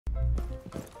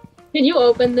Can you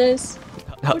open this?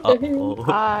 What the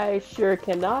hell? I sure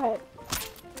cannot.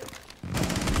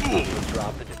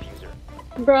 Drop the diffuser.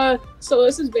 Bruh, so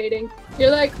this is baiting.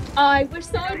 You're like, I wish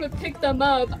someone would pick them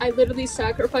up. I literally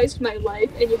sacrificed my life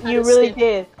and you had You to really stand.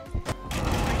 did.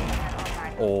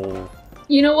 Oh.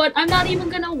 You know what? I'm not even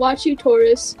gonna watch you,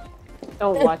 Taurus.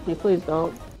 Don't watch me, please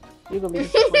don't. You're gonna be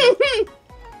disappointed.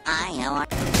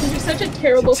 You're such a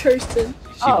terrible person.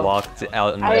 She walked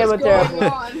out and I am a terrible.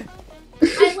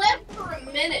 I left for a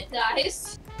minute,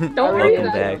 guys. Don't I worry really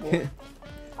about am. it. back.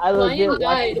 I legit Lion watched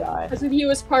died you die. because if he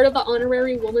was part of the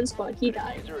honorary woman squad, he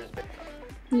died. Diffuser has been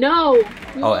No. you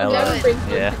Oh, will Ella. never bring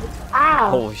him Yeah. back.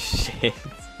 Ow! Oh shit.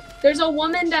 There's a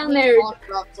woman down there.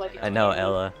 I know,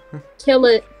 Ella. Kill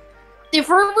it. If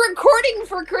we're recording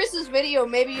for Chris's video,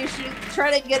 maybe you should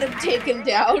try to get him taken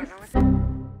down.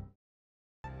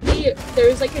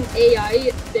 There's like an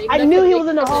AI thing. I that knew can he make was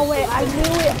in the decisions. hallway. I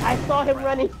knew it. I saw him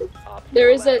running.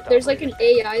 There's like an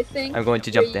AI thing. I'm going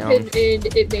to where jump you down. can-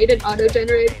 and it made an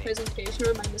auto-generated presentation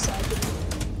on my misogyny.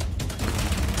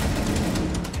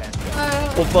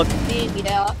 Oh fuck.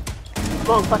 Yeah.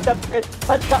 Come on, punch up, Chris.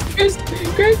 Punch up. Chris,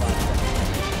 Chris,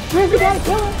 you gotta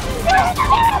kill him.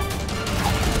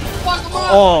 Fuck him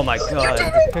up! Oh my god.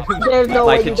 There's no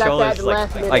my way you got that controller's in the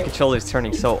last like minute. my controller's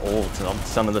turning so old and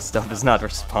some of the stuff is not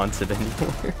responsive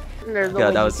anymore. There's no God,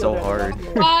 way that you was so killed hard.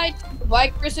 him. Buy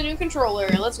Chris a new controller.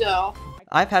 Let's go.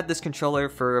 I've had this controller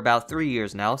for about 3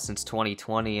 years now, since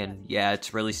 2020, and yeah,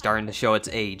 it's really starting to show its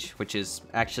age, which is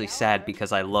actually sad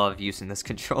because I love using this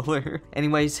controller.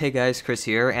 Anyways, hey guys, Chris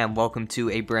here, and welcome to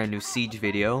a brand new Siege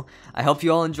video. I hope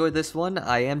you all enjoyed this one.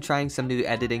 I am trying some new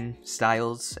editing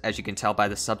styles, as you can tell by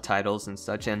the subtitles and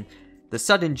such, and the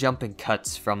sudden jump and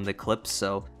cuts from the clips,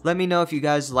 so let me know if you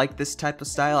guys like this type of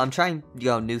style. I'm trying,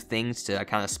 new things to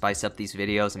kind of spice up these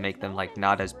videos and make them, like,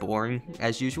 not as boring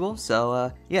as usual,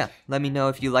 so, yeah, let me know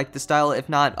if you like the style. If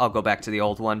not, I'll go back to the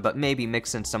old one, but maybe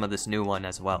mix in some of this new one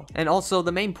as well. And also,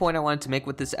 the main point I wanted to make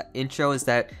with this intro is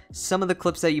that some of the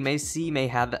clips that you may see may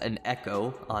have an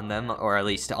echo on them, or at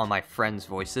least on my friends'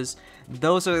 voices.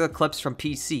 Those are the clips from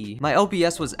PC. My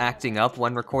OBS was acting up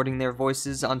when recording their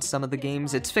voices on some of the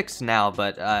games. It's fixed now,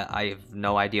 but I have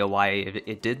no idea why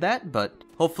it did that, but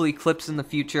hopefully clips in the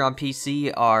future on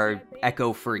PC are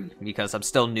echo-free, because I'm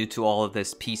still new to all of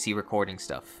this PC recording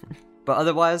stuff. But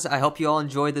otherwise, I hope you all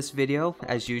enjoy this video,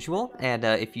 as usual, and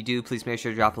if you do, please make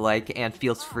sure to drop a like, and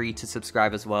feel free to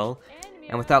subscribe as well.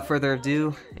 And without further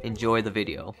ado, enjoy the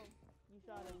video.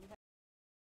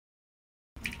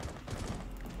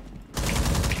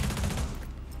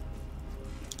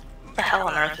 What the hell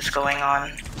on earth is going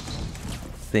on?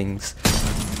 Things.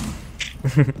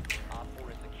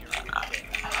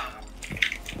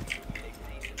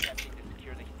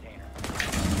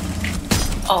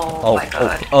 Oh my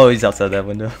god. Oh, he's outside that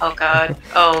window. Oh god.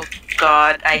 Oh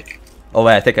god. Oh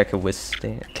wait, I think I could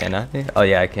withstand. Can I? Oh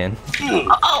yeah, I can.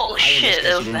 Oh shit,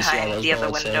 it was behind the other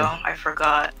window. I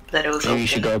forgot that it was Maybe you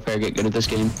should open. go up there and get good at this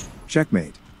game.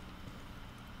 Checkmate.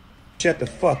 Shut the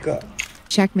fuck up.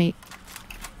 Checkmate.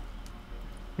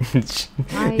 He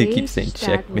keeps saying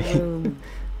checkmate.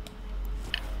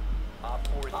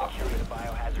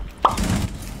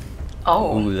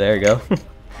 Oh. Ooh, there you go.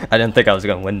 I didn't think I was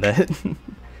gonna win that.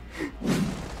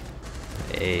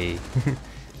 Hey.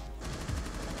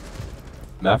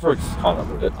 Maverick's kind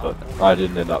of with it, but I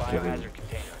didn't end up killing him.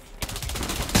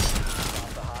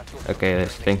 Okay, I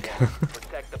think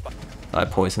I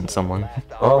poisoned someone.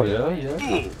 Oh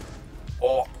yeah.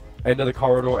 Oh, end of the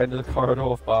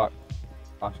corridor, fuck.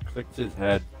 I clicked his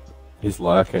head. He's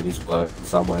lurking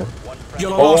somewhere.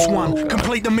 You're the last one.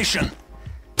 Complete the mission.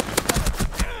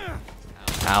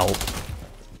 Ow.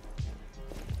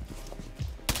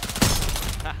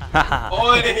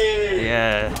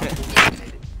 Yeah.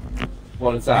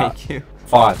 What is that? Thank you.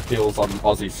 5 kills on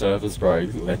Aussie servers, bro.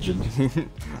 Legend.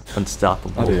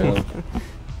 Unstoppable. Oh, yeah.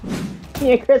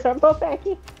 Yeah, Chris, I'm both back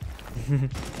here.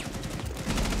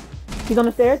 He's on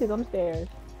the stairs. He's on the stairs.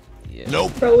 Yeah.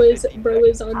 Nope. Bro is on the stairs.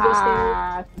 He's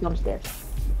on the stairs.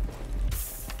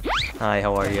 Hi,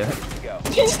 how are you?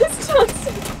 He just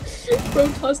tossed. Bro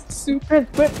tossed soup. Chris,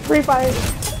 quit free fire.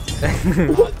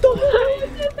 What the hell?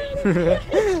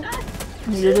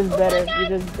 You're just better.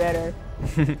 You're just better.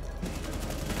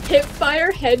 Hip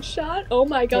fire headshot? Oh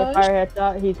my gosh. Fire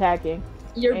headshot. He's hacking.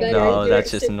 You're better. No, You're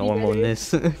that's just simply better.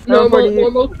 normalness.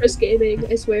 Normal Chris gaming,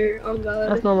 I swear. Oh god.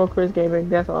 That's normal Chris gaming.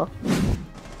 That's all.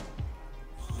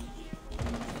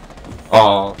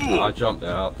 Oh, I jumped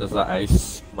out. There's that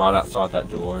ace right outside that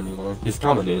door anyway. He's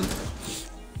coming in.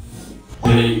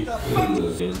 He's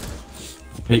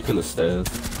peeking the stairs.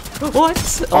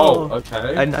 What? Oh,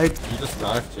 okay. And I You just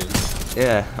knifed him.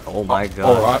 Yeah. Oh my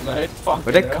god. Alright, mate. Fuck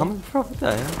Where'd it come from? What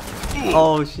the hell?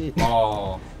 Oh shit.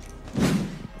 Oh.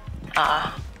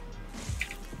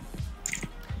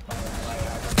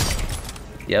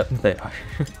 Yep, they are.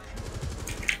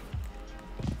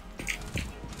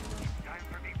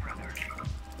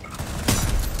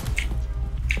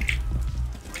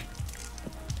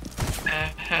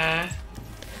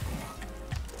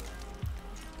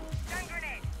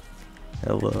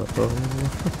 Hello.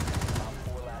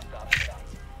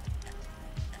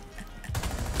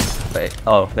 Wait,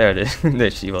 oh, there it is.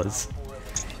 There she was.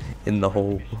 In the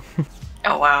hole.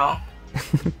 Oh wow.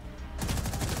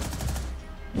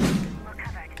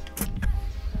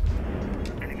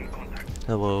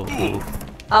 Hello.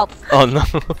 Oh. Oh no.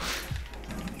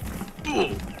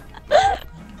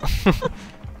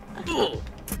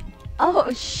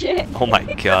 Oh shit. Oh my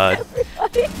god. I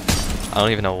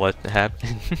don't even know what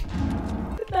happened.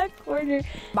 That corner.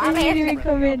 I didn't even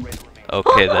come in.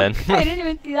 Okay then. I didn't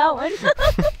even see that one.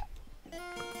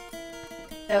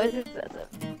 That was excessive.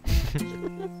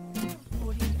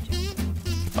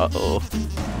 Uh-oh.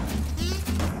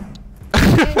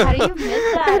 Dude, how do you miss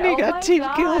that? And he Oh got my team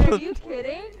God, killed. Are you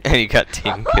kidding? And he got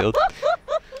team killed.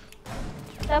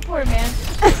 That poor man.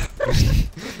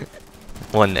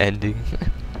 One ending.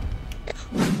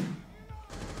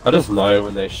 I just know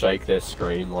when they shake their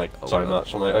screen like so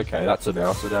much. I'm like, okay, that's a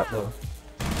mouse adapter.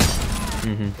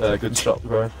 Good shot,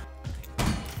 bro.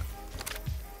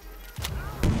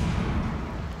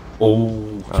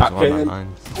 Oh, cap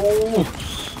cam. Oh,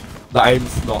 the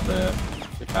aim's not there.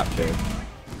 The cap cam.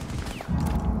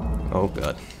 Oh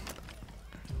god.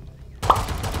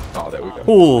 Oh, there we go.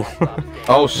 Ooh.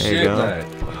 Oh There shit, you go.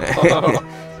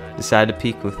 man. Decided to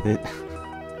peek with it.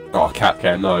 Oh, cap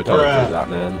cam, no, don't do that,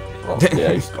 man. Oh,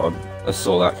 yeah, he's gone. I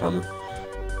saw that coming.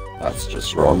 That's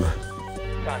just wrong.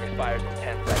 Time expires in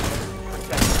 10 seconds.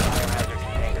 Protect the biohazard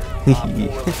container. Op 4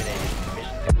 eliminated.